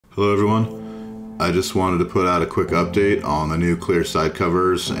Hello everyone, I just wanted to put out a quick update on the new clear side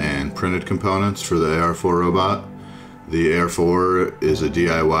covers and printed components for the AR4 robot. The AR4 is a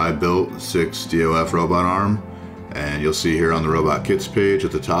DIY built 6 DOF robot arm, and you'll see here on the robot kits page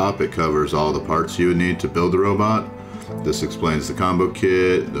at the top it covers all the parts you would need to build the robot. This explains the combo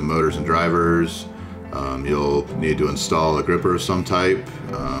kit, the motors and drivers. You'll need to install a gripper of some type,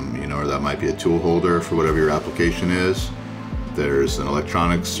 or that might be a tool holder for whatever your application is. There's an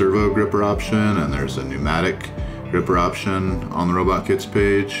electronic servo gripper option and there's a pneumatic gripper option on the robot kits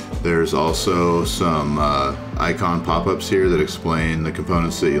page. There's also some icon pop-ups here that explain the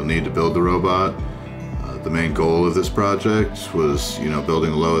components that you'll need to build the robot. The main goal of this project was,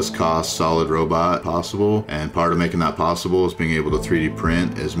 building the lowest cost solid robot possible, and part of making that possible is being able to 3D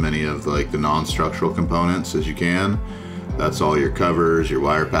print as many of the non-structural components as you can. That's all your covers, your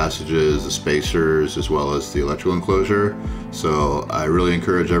wire passages, the spacers, as well as the electrical enclosure. So I really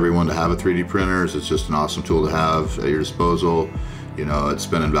encourage everyone to have a 3D printer. It's just an awesome tool to have at your disposal. It's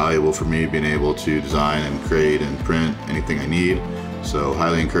been invaluable for me being able to design and create and print anything I need. So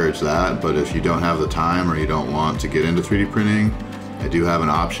highly encourage that. But if you don't have the time or you don't want to get into 3D printing, I do have an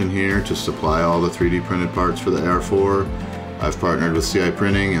option here to supply all the 3D printed parts for the AR4. I've partnered with CI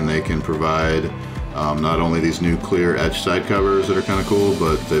Printing and they can provide not only these new clear etch side covers that are kind of cool,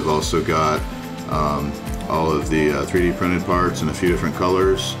 but they've also got all of the 3D printed parts in a few different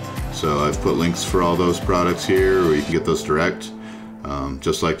colors. So I've put links for all those products here where you can get those direct.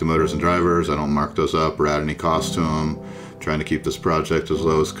 Just like the motors and drivers, I don't mark those up or add any cost to them. Trying to keep this project as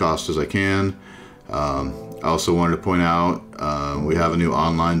low as cost as I can. I also wanted to point out we have a new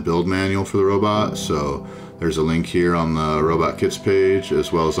online build manual for the robot. So there's a link here on the robot kits page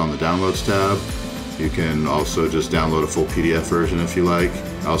as well as on the downloads tab. You can also just download a full PDF version if you like.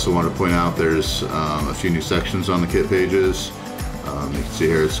 I also want to point out there's a few new sections on the kit pages. You can see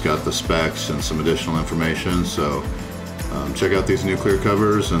here it's got the specs and some additional information. So check out these new clear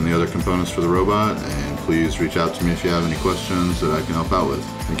covers and the other components for the robot, and please reach out to me if you have any questions that I can help out with.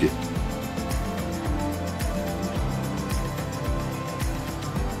 Thank you.